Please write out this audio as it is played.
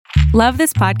Love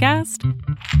this podcast?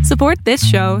 Support this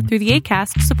show through the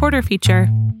Acast supporter feature.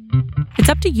 It's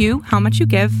up to you how much you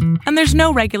give, and there's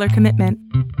no regular commitment.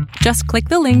 Just click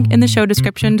the link in the show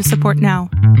description to support now.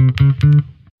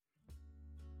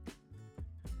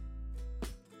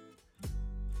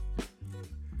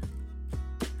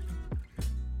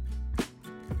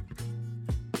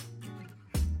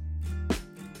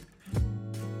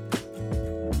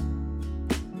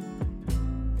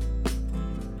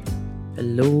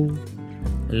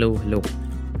 Hello.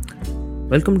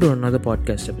 Welcome to another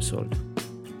podcast episode.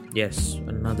 Yes,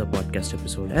 another podcast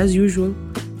episode. As usual,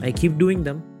 I keep doing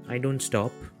them. I don't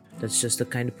stop. That's just the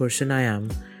kind of person I am.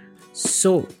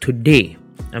 So today,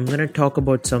 I'm going to talk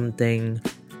about something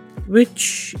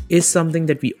which is something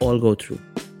that we all go through.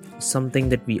 Something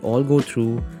that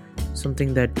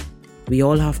we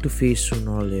all have to face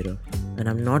sooner or later. And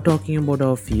I'm not talking about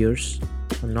our fears.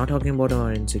 I'm not talking about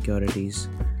our insecurities.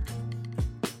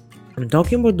 I'm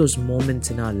talking about those moments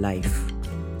in our life.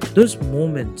 Those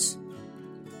moments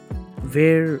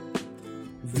where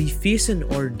we face an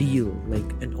ordeal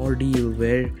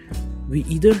where we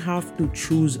either have to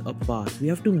choose a path, we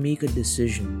have to make a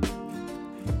decision,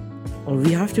 or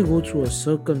we have to go through a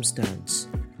circumstance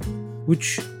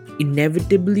which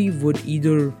inevitably would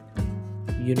either,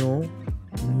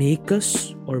 make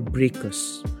us or break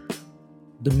us.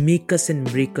 The make us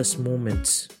and break us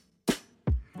moments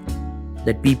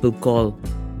that people call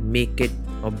make it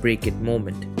or break it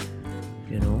moment.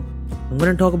 I'm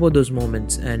going to talk about those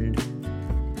moments and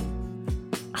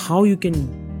how you can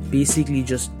basically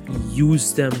just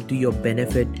use them to your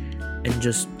benefit and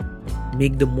just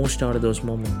make the most out of those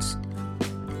moments.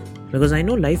 Because I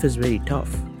know life is very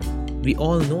tough. We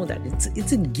all know that.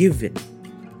 It's a given.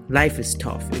 Life is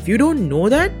tough. If you don't know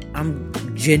that, I'm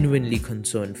genuinely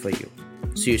concerned for you.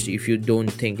 Seriously, if you don't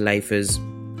think life is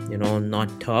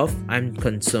not tough, I'm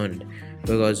concerned,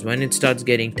 because when it starts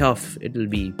getting tough, it'll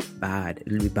be bad.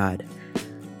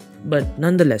 But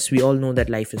nonetheless, we all know that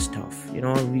life is tough.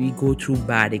 We go through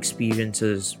bad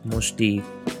experiences mostly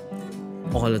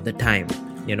all of the time,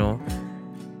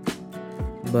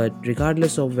 but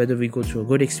regardless of whether we go through a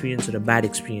good experience or a bad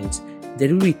experience, there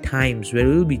will be times where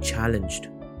we will be challenged.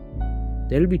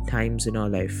 There will be times in our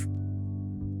life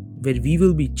where we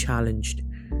will be challenged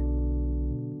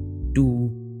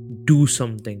to do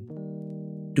something,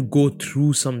 to go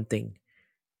through something.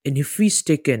 And if we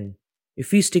stick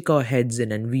our heads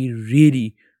in and we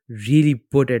really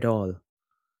put it all,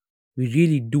 we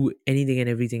really do anything and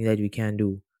everything that we can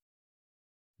do,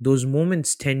 those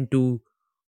moments tend to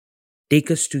take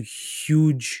us to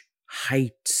huge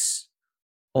heights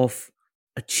of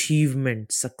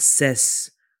achievement, success,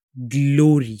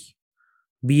 glory,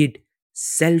 be it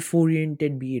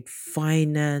self-oriented, be it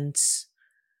finance,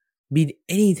 be it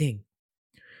anything.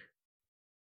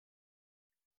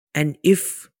 And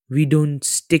if we don't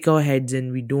stick our heads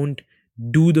in, we don't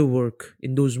do the work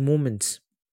in those moments,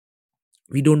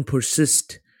 we don't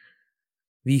persist,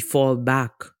 we fall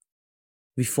back,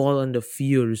 we fall under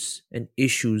fears and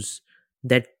issues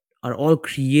that are all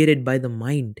created by the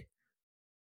mind.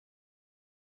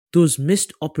 Those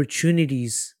missed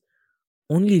opportunities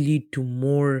only lead to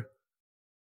more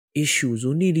issues,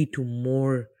 only lead to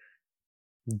more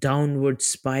downward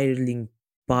spiraling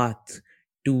path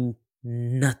to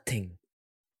nothing.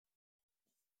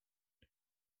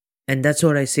 And that's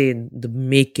what I say in the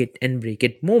make it and break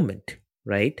it moment,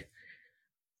 right?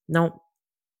 Now,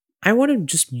 I want to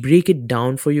just break it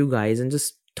down for you guys and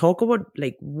just talk about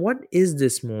what is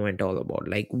this moment all about?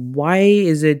 Why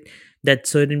is it that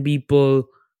certain people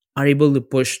are able to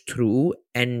push through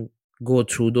and go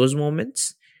through those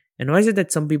moments? And why is it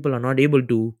that some people are not able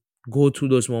to go through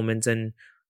those moments, and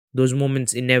those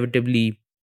moments inevitably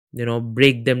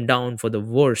break them down for the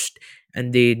worst,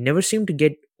 and they never seem to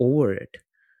get over it?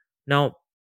 Now,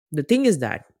 the thing is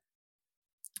that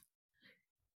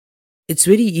it's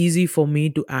very easy for me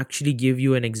to actually give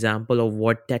you an example of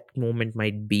what that moment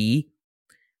might be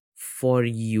for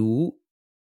you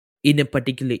in a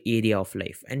particular area of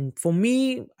life. And for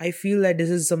me, I feel that this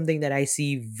is something that I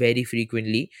see very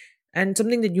frequently, and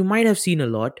something that you might have seen a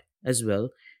lot as well,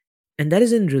 and that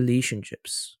is in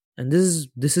relationships. And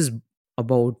this is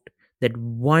about that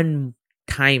one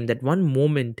time, that one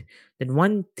moment, that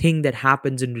one thing that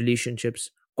happens in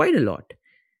relationships quite a lot,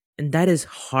 and that is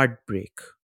heartbreak.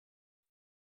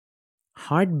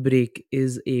 Heartbreak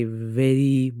is a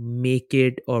very make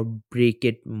it or break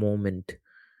it moment,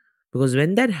 because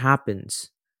when that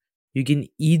happens, you can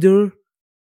either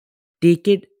take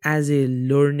it as a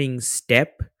learning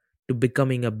step to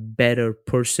becoming a better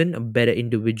person, a better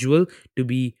individual, to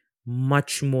be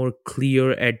much more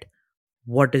clear at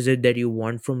what is it that you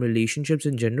want from relationships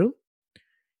in general.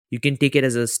 You can take it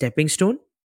as a stepping stone,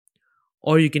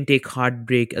 or you can take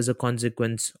heartbreak as a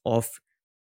consequence of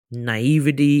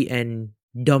naivety and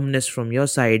dumbness from your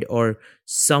side, or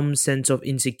some sense of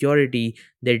insecurity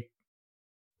that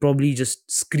probably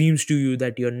just screams to you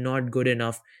that you're not good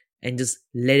enough, and just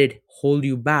let it hold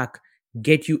you back,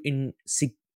 get you in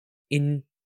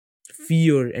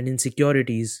fear and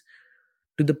insecurities,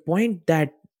 to the point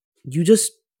that you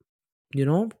just,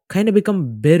 kind of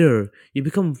become bitter, you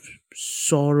become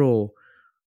sorrowful,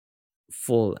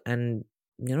 and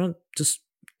just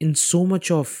in so much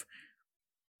of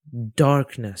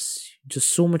darkness, just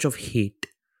so much of hate.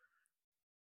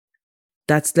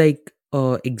 That's like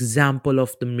a example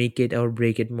of the make it or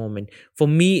break it moment. For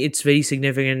me, it's very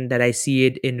significant that I see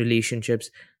it in relationships.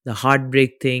 The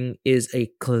heartbreak thing is a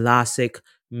classic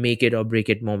make it or break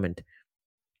it moment.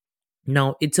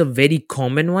 Now, it's a very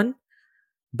common one,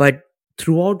 but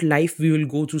throughout life we will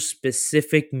go through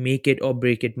specific make it or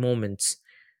break it moments,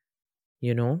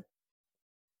 you know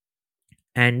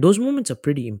and those moments are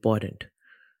pretty important,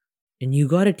 and you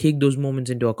got to take those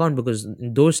moments into account, because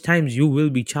in those times you will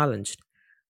be challenged.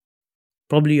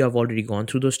 Probably you have already gone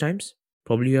through those times,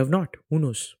 probably you have not, who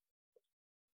knows.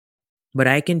 But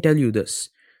I can tell you this: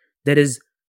 there is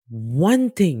one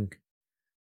thing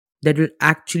that will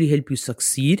actually help you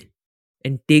succeed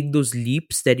and take those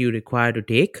leaps that you require to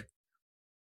take,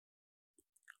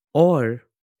 or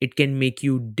it can make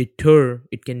you deter,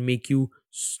 it can make you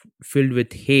filled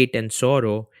with hate and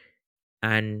sorrow,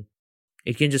 and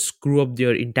it can just screw up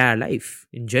your entire life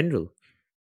in general,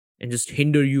 and just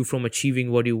hinder you from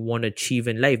achieving what you want to achieve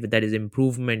in life. That is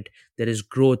improvement, that is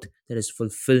growth, that is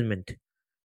fulfillment.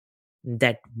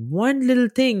 That one little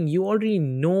thing, you already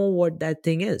know what that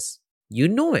thing is, you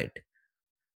know it.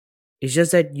 It's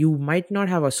just that you might not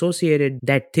have associated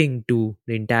that thing to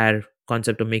the entire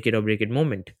concept of make it or break it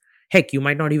moment. Heck, you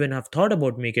might not even have thought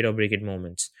about make it or break it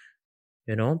moments.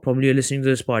 Probably you're listening to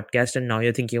this podcast and now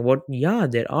you're thinking about, yeah,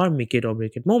 there are make it or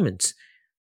break it moments.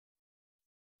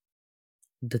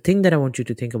 The thing that I want you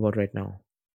to think about right now,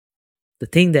 the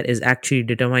thing that is actually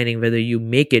determining whether you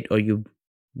make it or you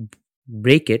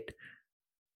break it,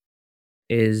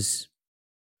 is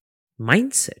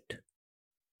mindset.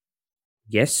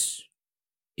 Yes,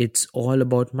 it's all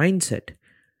about mindset.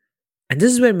 And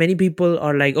this is where many people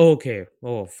are like, oh, okay,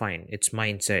 oh, fine, it's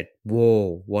mindset.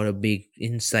 Whoa, what a big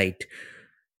insight.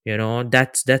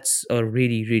 That's a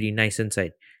really, really nice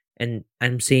insight. And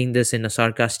I'm saying this in a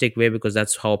sarcastic way because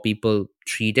that's how people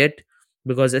treat it.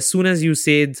 Because as soon as you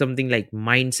say something like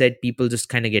mindset, people just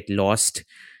kind of get lost.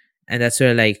 And that's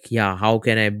where, like, yeah, how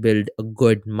can I build a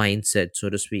good mindset, so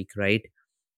to speak, right?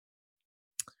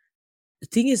 The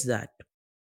thing is that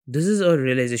this is a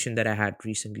realization that I had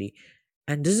recently.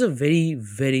 And this is a very,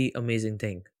 very amazing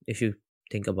thing if you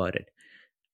think about it.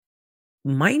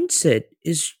 Mindset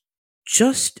is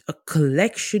just a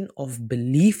collection of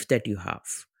belief that you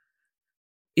have.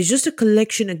 It's just a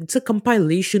collection, it's a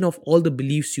compilation of all the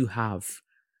beliefs you have,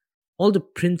 all the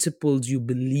principles you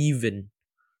believe in,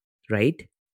 right?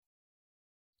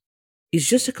 It's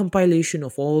just a compilation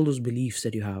of all those beliefs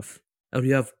that you have, or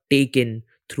you have taken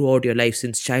throughout your life,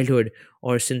 since childhood,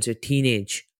 or since your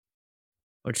teenage,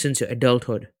 or since your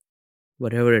adulthood,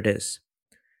 whatever it is.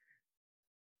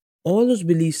 All those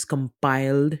beliefs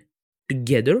compiled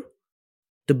together,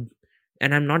 the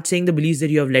and I'm not saying the beliefs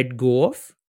that you have let go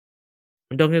of.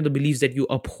 I'm talking about the beliefs that you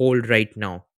uphold right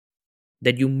now,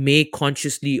 that you may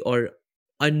consciously or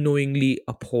unknowingly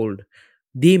uphold.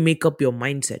 They make up your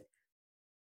mindset.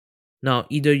 Now,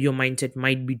 either your mindset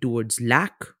might be towards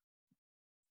lack,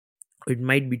 or it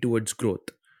might be towards growth.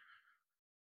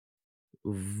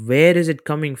 Where is it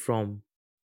coming from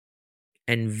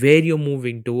and where you're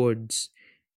moving towards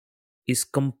is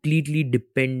completely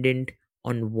dependent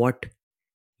on what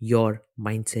your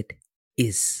mindset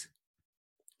is.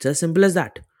 It's as simple as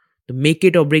that. The make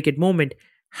it or break it moment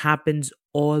happens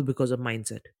all because of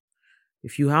mindset.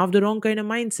 If you have the wrong kind of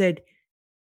mindset,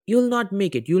 you'll not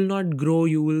make it. You'll not grow.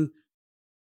 You will,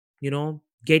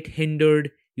 get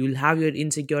hindered. You'll have your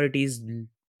insecurities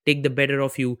take the better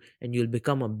of you, and you'll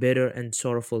become a bitter and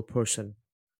sorrowful person.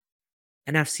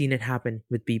 And I've seen it happen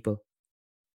with people.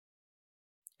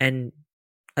 And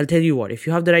I'll tell you what, if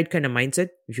you have the right kind of mindset,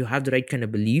 if you have the right kind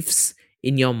of beliefs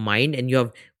in your mind, and you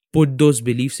have put those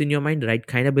beliefs in your mind, the right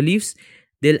kind of beliefs,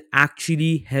 they'll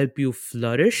actually help you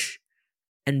flourish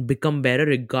and become better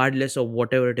regardless of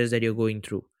whatever it is that you're going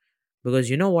through. Because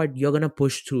you know what? You're going to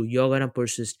push through, you're going to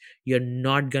persist. You're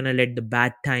not going to let the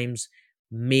bad times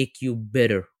make you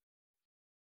bitter.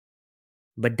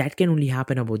 But that can only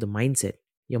happen about the mindset.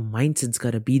 Your mindset's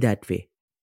got to be that way.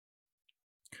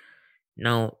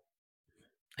 Now,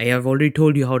 I have already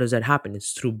told you how does that happen.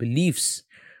 It's through beliefs.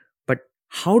 But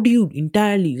how do you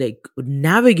entirely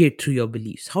navigate through your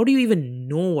beliefs? How do you even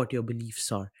know what your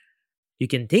beliefs are? You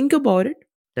can think about it.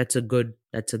 That's a good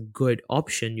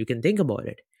option. You can think about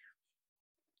it.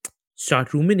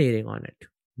 Start ruminating on it.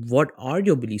 What are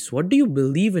your beliefs? What do you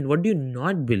believe in? What do you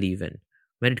not believe in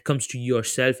when it comes to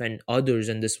yourself and others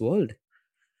in this world?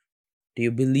 Do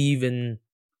you believe in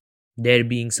there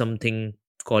being something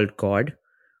called God?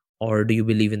 Or do you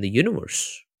believe in the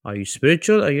universe? Are you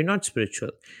spiritual or you're not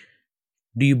spiritual?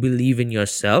 Do you believe in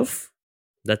yourself?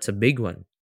 That's a big one.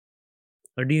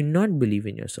 Or do you not believe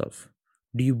in yourself?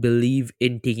 Do you believe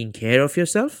in taking care of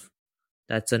yourself?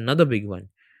 That's another big one.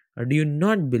 Or do you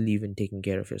not believe in taking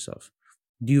care of yourself?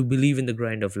 Do you believe in the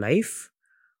grind of life?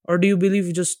 Or do you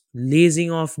believe just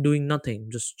lazing off, doing nothing,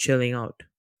 just chilling out?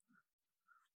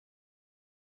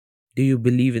 Do you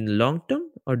believe in the long term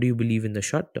or do you believe in the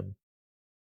short term?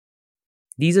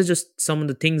 These are just some of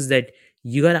the things that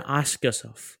you gotta ask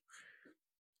yourself.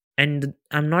 And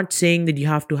I'm not saying that you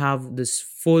have to have this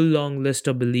full long list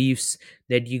of beliefs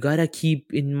that you gotta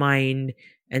keep in mind,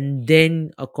 and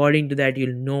then according to that,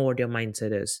 you'll know what your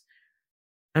mindset is.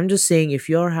 I'm just saying if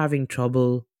you're having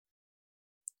trouble,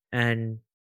 and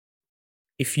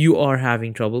if you are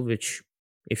having trouble, which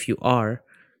if you are,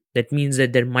 that means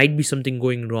that there might be something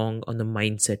going wrong on the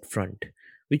mindset front,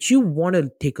 which you want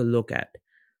to take a look at.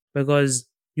 Because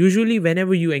usually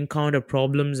whenever you encounter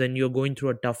problems and you're going through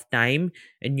a tough time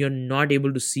and you're not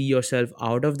able to see yourself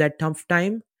out of that tough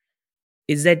time,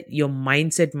 is that your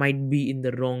mindset might be in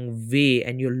the wrong way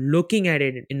and you're looking at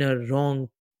it in a wrong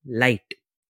light.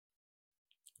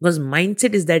 Because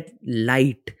mindset is that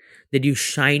light that you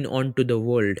shine onto the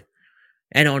world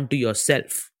and onto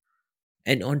yourself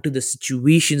and onto the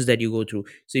situations that you go through.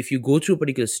 So if you go through a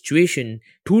particular situation,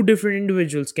 two different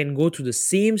individuals can go through the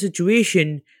same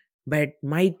situation but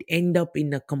might end up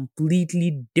in a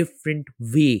completely different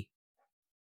way.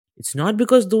 It's not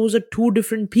because those are two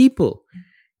different people.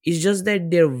 It's just that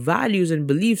their values and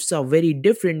beliefs are very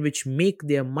different, which make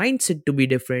their mindset to be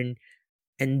different,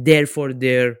 and therefore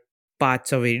their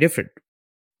paths are very different.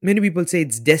 Many people say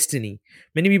it's destiny.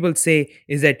 Many people say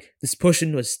is that this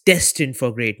person was destined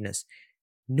for greatness.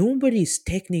 Nobody is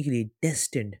technically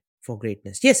destined for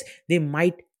greatness. Yes, they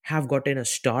might have gotten a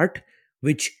start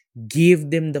which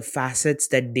gave them the facets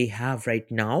that they have right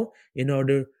now in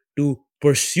order to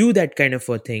pursue that kind of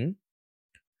a thing.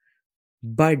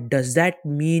 But does that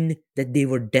mean that they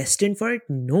were destined for it?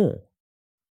 No.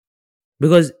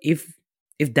 Because if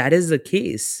that is the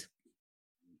case,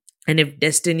 and if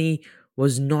destiny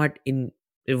was not in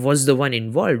it was the one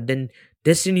involved, then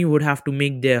destiny would have to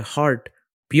make their heart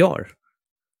pure.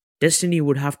 Destiny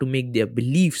would have to make their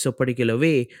beliefs a particular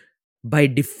way by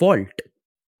default.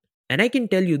 And I can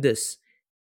tell you this,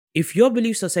 if your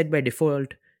beliefs are set by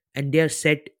default and they are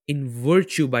set in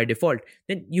virtue by default,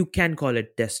 then you can call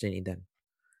it destiny then.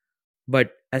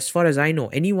 But as far as I know,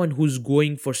 anyone who's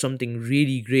going for something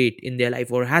really great in their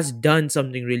life or has done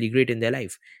something really great in their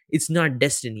life, it's not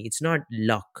destiny, it's not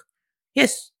luck.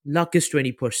 Yes, luck is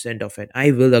 20% of it.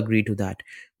 I will agree to that.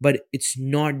 But it's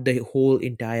not the whole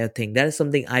entire thing. That is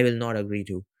something I will not agree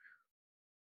to.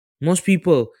 Most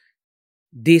people,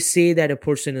 they say that a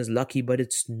person is lucky, but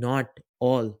it's not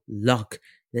all luck.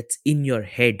 That's in your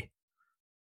head.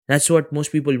 That's what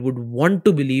most people would want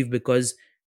to believe, because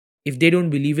if they don't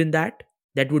believe in that,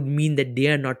 that would mean that they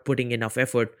are not putting enough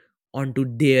effort onto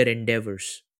their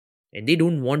endeavors. And they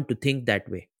don't want to think that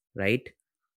way, right?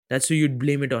 That's why you'd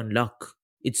blame it on luck.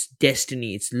 It's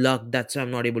destiny, it's luck. That's why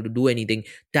I'm not able to do anything.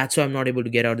 That's why I'm not able to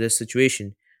get out of this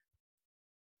situation.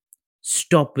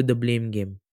 Stop with the blame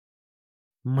game.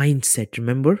 Mindset,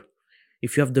 remember?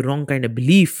 If you have the wrong kind of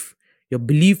belief, your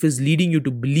belief is leading you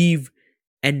to believe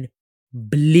and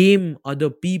blame other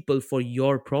people for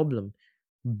your problem.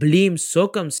 Blame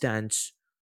circumstance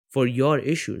for your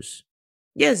issues.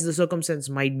 Yes, the circumstance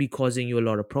might be causing you a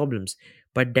lot of problems,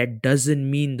 but that doesn't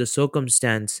mean the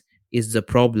circumstance is the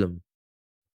problem.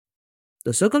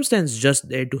 The circumstance is just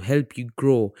there to help you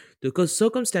grow, because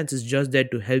circumstance is just there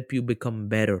to help you become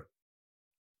better.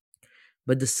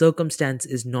 But the circumstance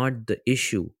is not the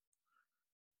issue.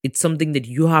 It's something that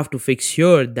you have to fix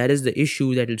here. That is the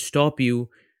issue that will stop you,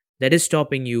 that is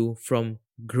stopping you from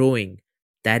growing.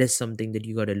 That is something that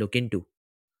you got to look into.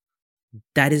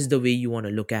 That is the way you want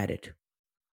to look at it.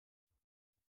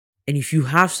 And if you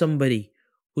have somebody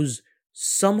who's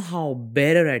somehow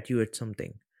better at you at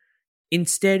something,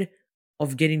 instead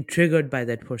of getting triggered by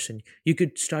that person, you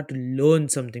could start to learn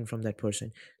something from that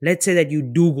person. Let's say that you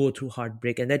do go through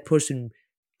heartbreak and that person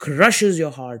crushes your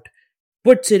heart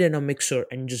puts it in a mixer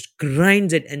and just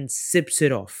grinds it and sips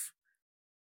it off,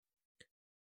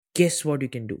 guess what you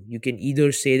can do? You can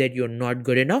either say that you're not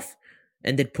good enough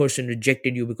and that person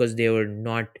rejected you because they were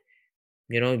not,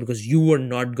 because you were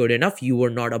not good enough, you were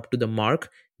not up to the mark.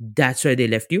 That's why they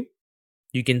left you.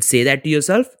 You can say that to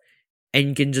yourself and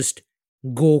you can just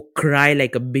go cry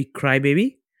like a big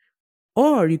crybaby.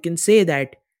 Or you can say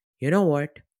that, you know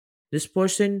what, this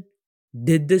person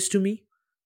did this to me,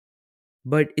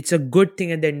 but it's a good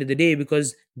thing at the end of the day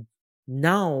because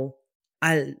now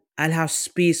I'll have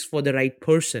space for the right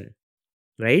person,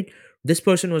 right? This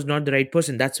person was not the right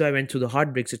person. That's why I went through the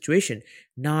heartbreak situation.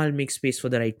 Now I'll make space for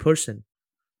the right person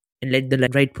and let the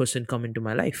right person come into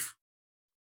my life.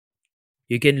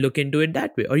 You can look into it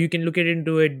that way, or you can look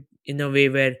into it in a way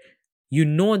where you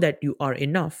know that you are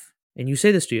enough and you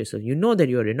say this to yourself, you know that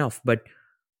you are enough, but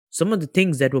some of the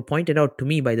things that were pointed out to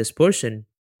me by this person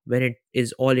when it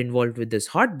is all involved with this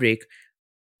heartbreak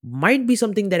might be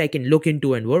something that I can look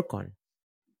into and work on.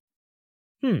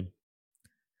 You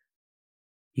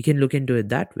can look into it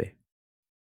that way.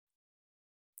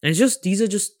 And it's just, these are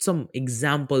just some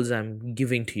examples I'm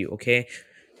giving to you, okay?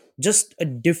 Just a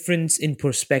difference in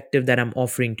perspective that I'm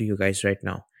offering to you guys right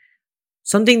now.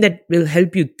 Something that will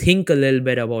help you think a little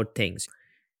bit about things.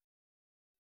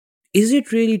 Is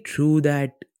it really true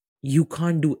that you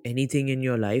can't do anything in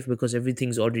your life because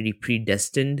everything's already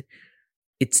predestined?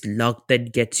 It's luck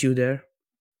that gets you there.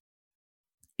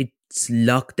 It's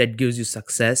luck that gives you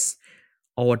success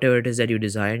or whatever it is that you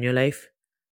desire in your life.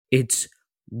 It's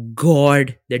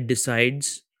God that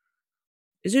decides.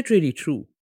 Is it really true?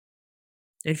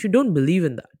 And if you don't believe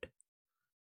in that,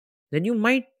 then you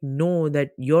might know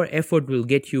that your effort will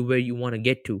get you where you want to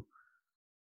get to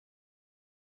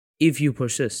if you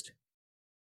persist.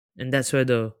 And that's where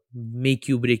the make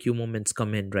you break you moments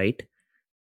come in, right?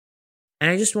 And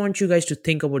I just want you guys to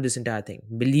think about this entire thing.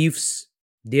 Beliefs,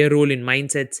 their role in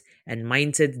mindsets, and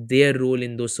mindsets, their role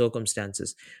in those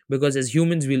circumstances. Because as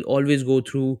humans, we'll always go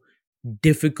through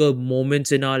difficult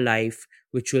moments in our life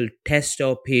which will test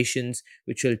our patience,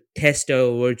 which will test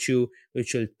our virtue,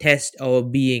 which will test our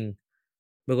being.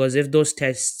 Because if those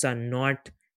tests are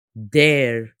not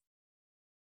there,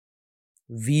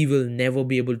 we will never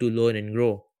be able to learn and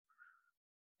grow.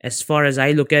 As far as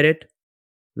I look at it,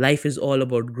 life is all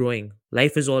about growing.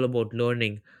 Life is all about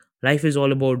learning. Life is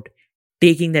all about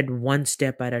taking that one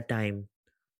step at a time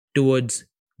towards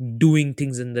doing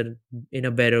things in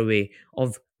a better way,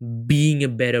 of being a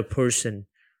better person.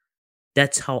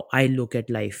 That's how I look at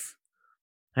life.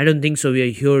 I don't think so we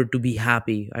are here to be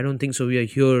happy. I don't think so we are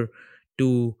here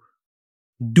to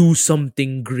do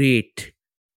something great.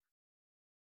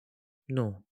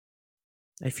 No.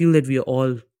 I feel that we are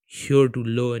all here to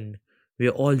learn. We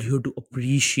are all here to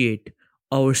appreciate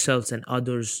ourselves and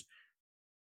others.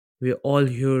 We are all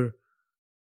here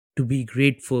to be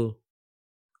grateful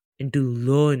and to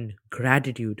learn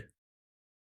gratitude.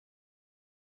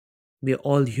 We are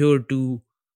all here to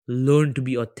learn to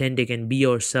be authentic and be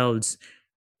ourselves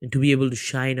and to be able to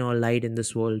shine our light in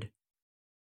this world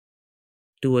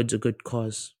towards a good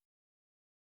cause.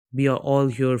 We are all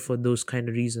here for those kind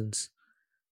of reasons.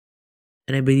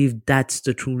 And I believe that's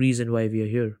the true reason why we are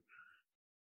here.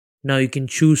 Now you can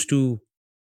choose to,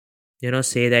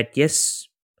 say that, yes,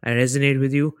 I resonate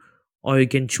with you, or you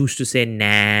can choose to say,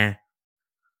 nah,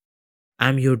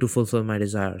 I'm here to fulfill my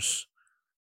desires.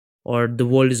 Or the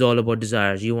world is all about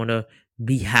desires. You want to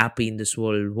be happy in this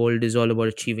world. World is all about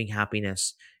achieving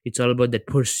happiness. It's all about that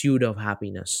pursuit of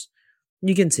happiness.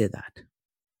 You can say that.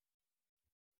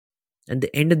 At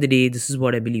the end of the day, this is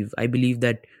what I believe. I believe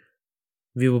that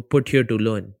we were put here to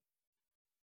learn.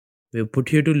 We were put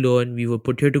here to learn. We were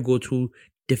put here to go through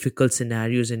difficult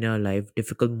scenarios in our life,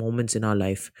 difficult moments in our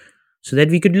life, so that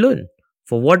we could learn.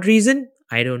 For what reason?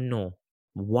 I don't know.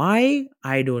 Why?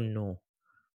 I don't know.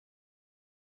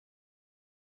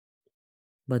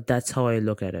 But that's how I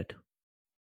look at it.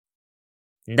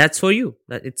 And that's for you.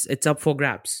 It's up for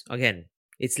grabs. Again,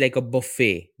 it's like a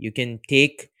buffet. You can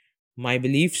take my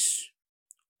beliefs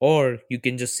or you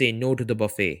can just say no to the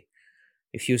buffet.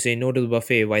 If you say no to the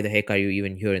buffet, why the heck are you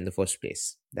even here in the first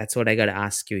place? That's what I gotta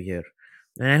ask you here.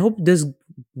 And I hope this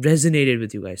resonated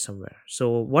with you guys somewhere.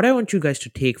 So, what I want you guys to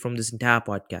take from this entire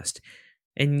podcast,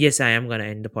 and yes, I am gonna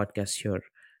end the podcast here.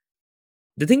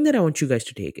 The thing that I want you guys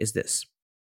to take is this: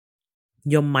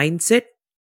 your mindset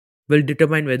will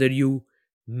determine whether you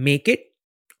make it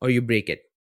or you break it.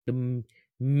 The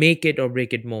make it or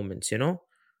break it moments,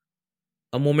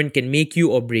 a moment can make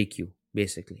you or break you,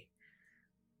 basically.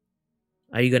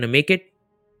 Are you gonna make it,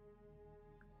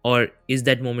 or is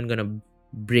that moment gonna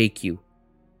break you?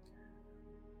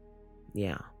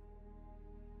 Yeah.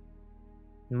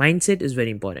 Mindset is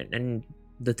very important. And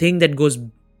the thing that goes,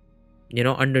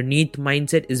 underneath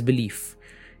mindset is belief.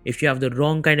 If you have the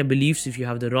wrong kind of beliefs, if you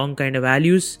have the wrong kind of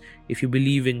values, if you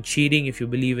believe in cheating, if you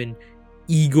believe in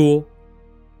ego,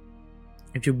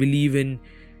 if you believe in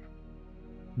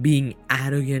being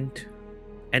arrogant,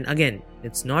 and again,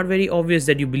 it's not very obvious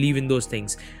that you believe in those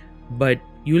things, but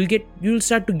you'll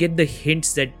start to get the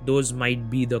hints that those might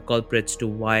be the culprits to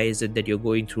why is it that you're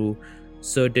going through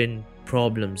certain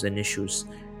problems and issues.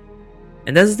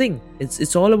 And that's the thing,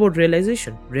 it's all about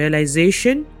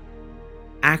realization,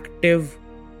 active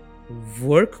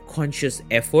work, conscious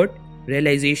effort,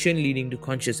 realization leading to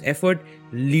conscious effort,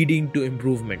 leading to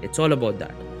improvement. It's all about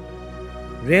that.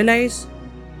 Realize,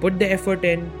 put the effort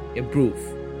in, improve,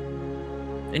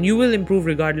 and you will improve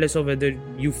regardless of whether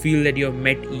you feel that you have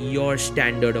met your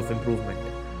standard of improvement.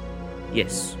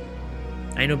 Yes,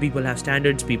 I know people have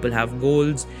standards, people have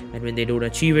goals, and when they don't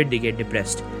achieve it, they get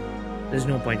depressed. There's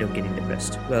no point of getting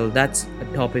depressed. Well, that's a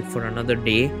topic for another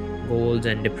day. Goals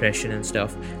and depression and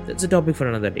stuff, that's a topic for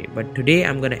another day. But today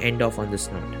I'm going to end off on this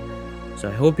note. So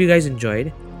I hope you guys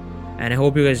enjoyed, and I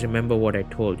hope you guys remember what I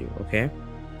told you, okay?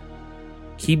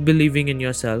 Keep believing in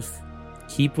yourself.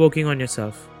 Keep working on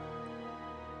yourself.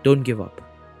 Don't give up.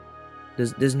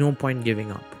 There's no point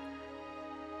giving up.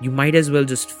 You might as well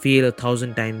just fail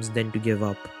 1,000 times than to give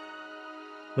up.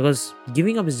 Because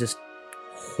giving up is just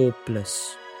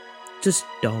hopeless. Just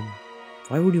dumb.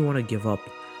 Why would you want to give up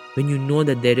when you know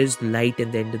that there is light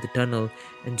at the end of the tunnel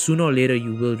and sooner or later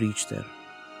you will reach there?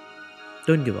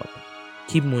 Don't give up.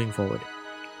 Keep moving forward.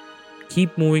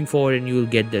 Keep moving forward and you will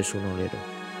get there sooner or later.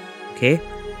 Okay?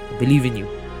 I believe in you.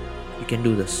 You can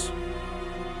do this.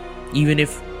 Even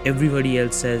if everybody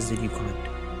else says that you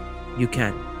can't. You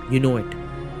can. You know it.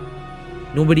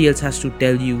 Nobody else has to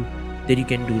tell you that you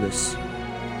can do this.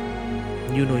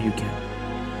 You know you can.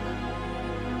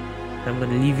 I'm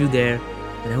going to leave you there,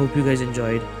 and I hope you guys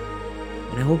enjoyed.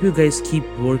 And I hope you guys keep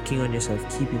working on yourself,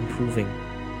 keep improving,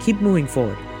 keep moving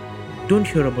forward. Don't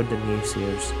hear about the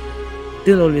naysayers.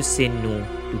 They'll always say no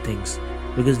to things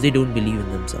because they don't believe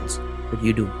in themselves, but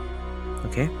you do.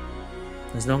 Okay?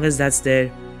 As long as that's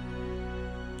there,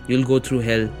 you'll go through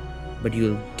hell, but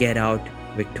you'll get out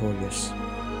victorious.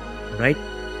 Alright?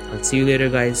 I'll see you later,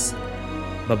 guys.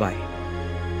 Bye-bye.